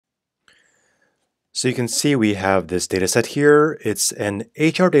So you can see we have this data set here. It's an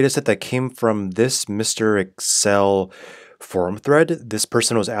HR data set that came from this Mr. Excel forum thread. This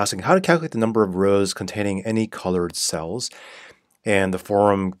person was asking how to calculate the number of rows containing any colored cells. And the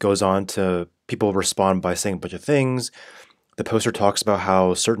forum goes on to people respond by saying a bunch of things. The poster talks about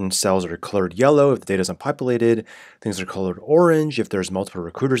how certain cells are colored yellow if the data is unpopulated, things are colored orange if there's multiple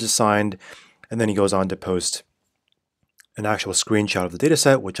recruiters assigned, and then he goes on to post an actual screenshot of the data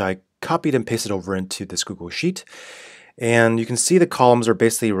set, which I copied and pasted over into this Google Sheet. And you can see the columns are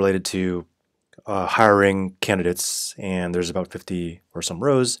basically related to hiring candidates, and there's about 50 or some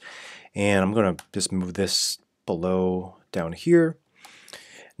rows. And I'm going to just move this below down here.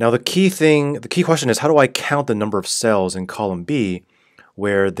 Now the key question is, how do I count the number of cells in column B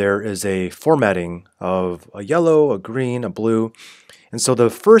where there is a formatting of a yellow, a green, a blue? And so the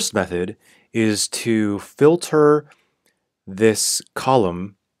first method is to filter this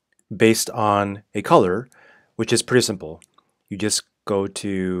column based on a color, which is pretty simple. You just go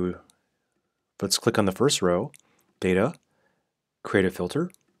to, let's click on the first row, data, create a filter.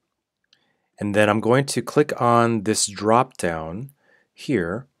 And then I'm going to click on this drop down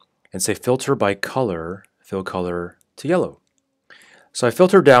here and say filter by color, fill color to yellow. So I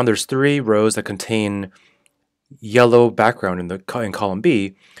filtered down, there's 3 rows that contain yellow background in column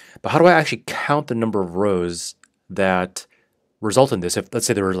B, but how do I actually count the number of rows that result in this? If let's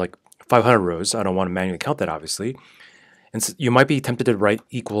say there were like 500 rows, I don't want to manually count that obviously. And so you might be tempted to write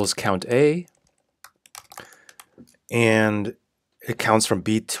equals count A, and it counts from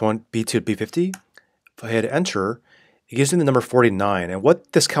B2 to B50. If I hit enter, it gives me the number 49. And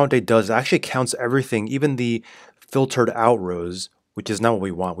what this count A does, it actually counts everything, even the filtered out rows, which is not what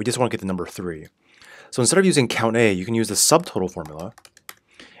we want. We just want to get the number 3. So instead of using count A, you can use the subtotal formula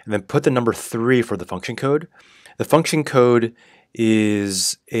and then put the number 3 for the function code. The function code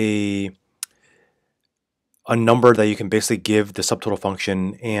is a number that you can basically give the subtotal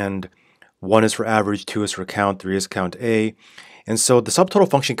function, and 1 is for average, 2 is for count, 3 is count A. And so the subtotal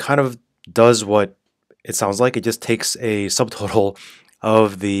function kind of does what it sounds like. It just takes a subtotal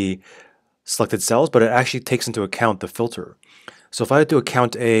of the selected cells, but it actually takes into account the filter. So if I do a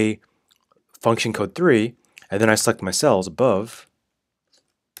count A function code 3, and then I select my cells above,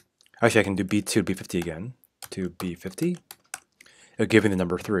 actually I can do B2 to B50 again, to B50, it'll give me the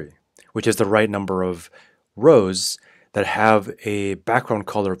number 3, which is the right number of rows that have a background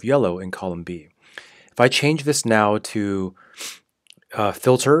color of yellow in column B. If I change this now to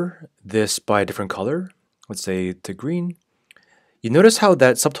filter this by a different color, let's say to green, you notice how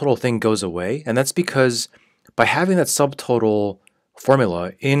that subtotal thing goes away, and that's because by having that subtotal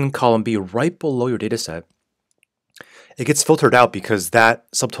formula in column B right below your data set, it gets filtered out because that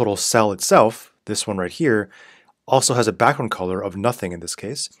subtotal cell itself, this one right here, also has a background color of nothing in this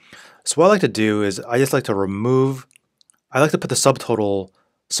case. So what I like to do is I like to put the subtotal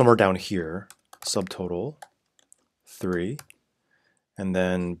somewhere down here, subtotal 3, and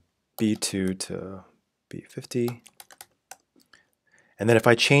then B2 to B50. And then if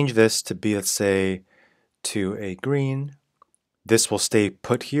I change this to be, let's say, to a green, this will stay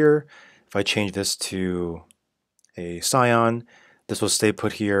put here. If I change this to a cyan, this will stay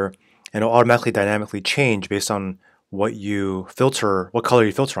put here, and it'll automatically dynamically change based on what color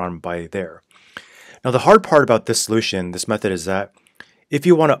you filter on by there. Now the hard part about this solution, this method, is that if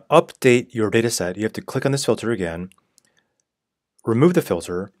you want to update your data set, you have to click on this filter again, remove the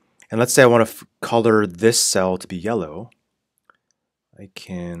filter, and let's say I want to color this cell to be yellow. I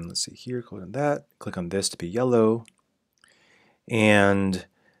can, let's see here, click on that, click on this to be yellow. And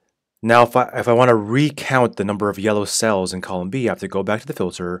now if I want to recount the number of yellow cells in column B, I have to go back to the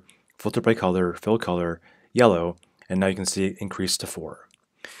filter, filter by color, fill color, yellow, and now you can see it increased to 4.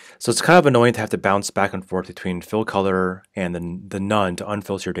 So it's kind of annoying to have to bounce back and forth between fill color and the none to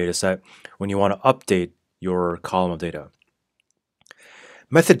unfilter your data set when you want to update your column of data.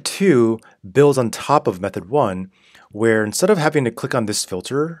 Method 2 builds on top of method 1, where instead of having to click on this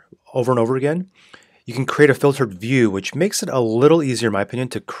filter over and over again, you can create a filtered view, which makes it a little easier, in my opinion,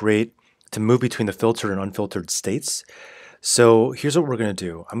 to move between the filtered and unfiltered states. So here's what we're going to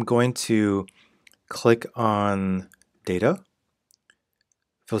do. I'm going to click on data,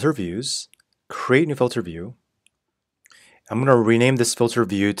 filter views, create new filter view. I'm going to rename this filter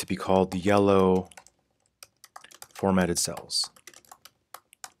view to be called the yellow formatted cells.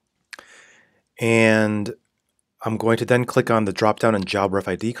 And I'm going to then click on the drop down and job ref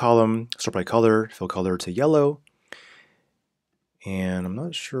ID column, sort by color, fill color to yellow. And I'm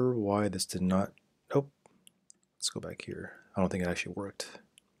not sure why this did not, oh, let's go back here. I don't think it actually worked.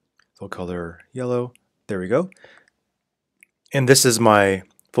 Fill color yellow, there we go. And this is my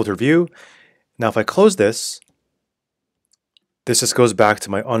filter view. Now if I close this, this just goes back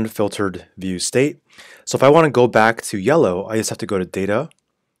to my unfiltered view state. So if I want to go back to yellow, I just have to go to Data,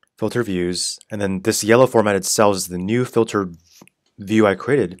 Filter Views, and then this yellow formatted cells is the new filtered view I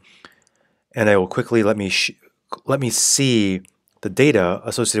created, and it will quickly let me see the data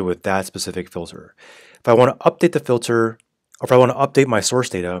associated with that specific filter. If I want to update the filter, or if I want to update my source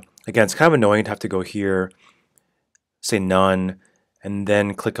data, again, it's kind of annoying to have to go here, say none, and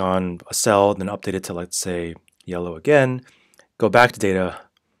then click on a cell, then update it to, let's say, yellow again, go back to data,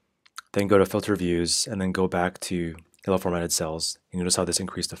 then go to filter views, and then go back to yellow formatted cells. You notice how this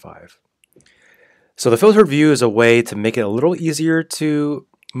increased to 5. So the filtered view is a way to make it a little easier to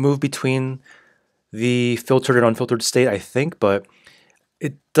move between the filtered and unfiltered state, I think, but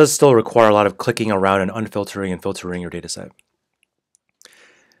it does still require a lot of clicking around and unfiltering and filtering your data set.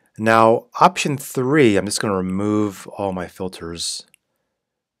 Now, option 3, I'm just going to remove all my filters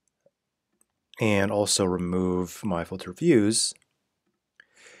and also remove my filter views.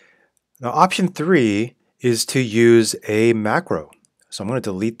 Now, option 3 is to use a macro. So I'm going to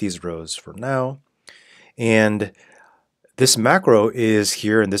delete these rows for now. And this macro is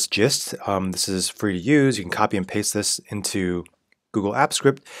here in this gist. This is free to use. You can copy and paste this into Google Apps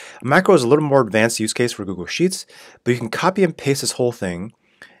Script. A macro is a little more advanced use case for Google Sheets, but you can copy and paste this whole thing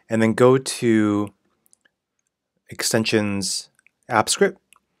and then go to Extensions, App Script,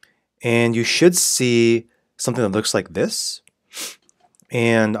 and you should see something that looks like this.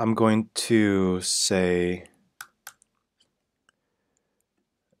 And I'm going to say,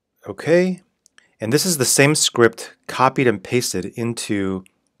 okay. And this is the same script copied and pasted into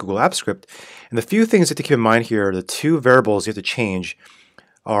Google Apps Script. And the few things you have to keep in mind here, the 2 variables you have to change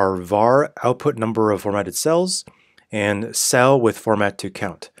are var output number of formatted cells and cell with format to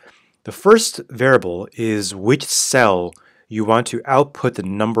count. The first variable is which cell you want to output the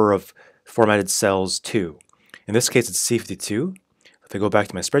number of formatted cells to. In this case, it's C52. If I go back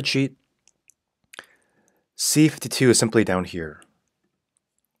to my spreadsheet, C52 is simply down here.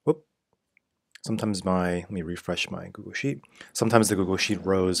 Whoop. Sometimes let me refresh my Google Sheet. Sometimes the Google Sheet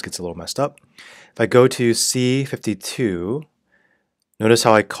rows gets a little messed up. If I go to C52, notice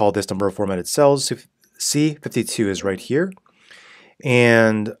how I call this number of formatted cells. C52 is right here.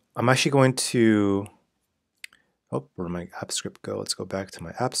 And I'm actually going to, where did my app script go? Let's go back to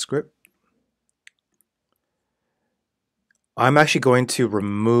my app script. I'm actually going to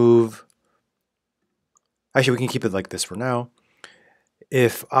remove, actually we can keep it like this for now.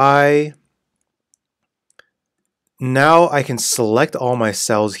 Now I can select all my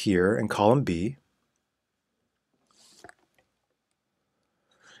cells here in column B.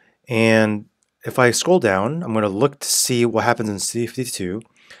 And if I scroll down, I'm going to look to see what happens in C52.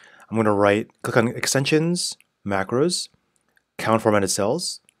 I'm going to click on Extensions, Macros, Count Formatted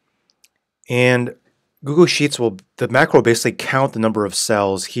Cells, and Google Sheets the macro basically count the number of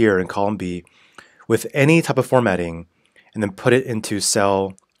cells here in column B with any type of formatting and then put it into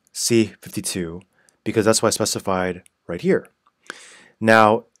cell C52 because that's what I specified right here.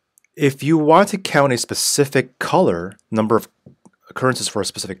 Now, if you want to count a specific color, number of occurrences for a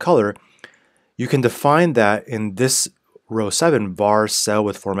specific color, you can define that in this row 7, var cell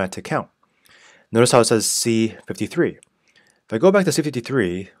with format to count. Notice how it says C53. If I go back to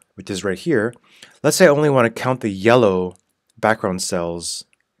C53, which is right here, let's say I only want to count the yellow background cells,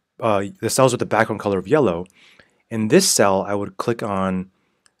 the cells with the background color of yellow. In this cell, I would click on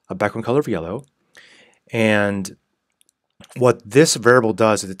a background color of yellow. And what this variable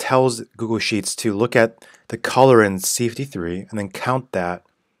does is it tells Google Sheets to look at the color in C53 and then count that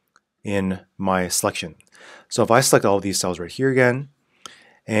in my selection. So if I select all of these cells right here again,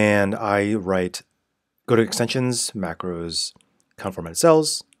 and I go to Extensions, Macros, Count Formatted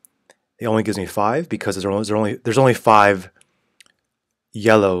Cells, it only gives me 5 because there's only 5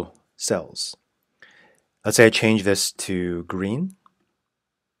 yellow cells. Let's say I change this to green.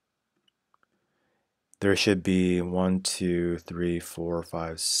 There should be 1, 2, 3, 4,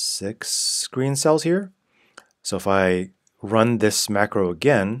 5, 6 green cells here. So if I run this macro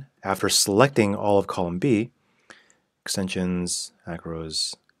again, after selecting all of column B, Extensions,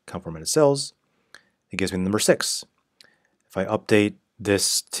 Macros, Count Formatted Cells, it gives me the number 6. If I update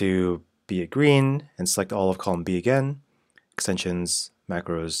this to be a green and select all of column B again, Extensions,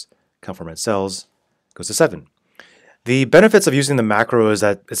 Macros, Count Formatted Cells, goes to 7. The benefits of using the macro is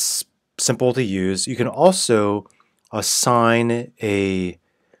that it's simple to use. You can also assign a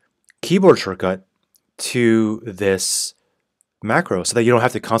keyboard shortcut to this macro so that you don't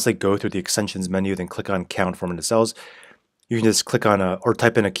have to constantly go through the extensions menu, then click on Count Formatted Cells. You can just click on or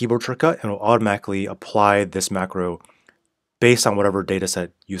type in a keyboard shortcut and it will automatically apply this macro based on whatever data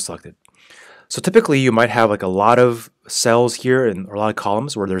set you selected. So typically you might have like a lot of cells here and or a lot of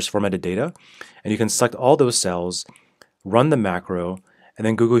columns where there's formatted data, and you can select all those cells, run the macro, and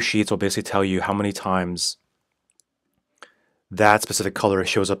then Google Sheets will basically tell you how many times that specific color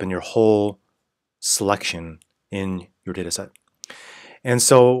shows up in your whole selection in your data set. And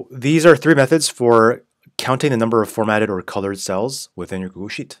so these are 3 methods for counting the number of formatted or colored cells within your Google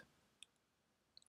Sheet.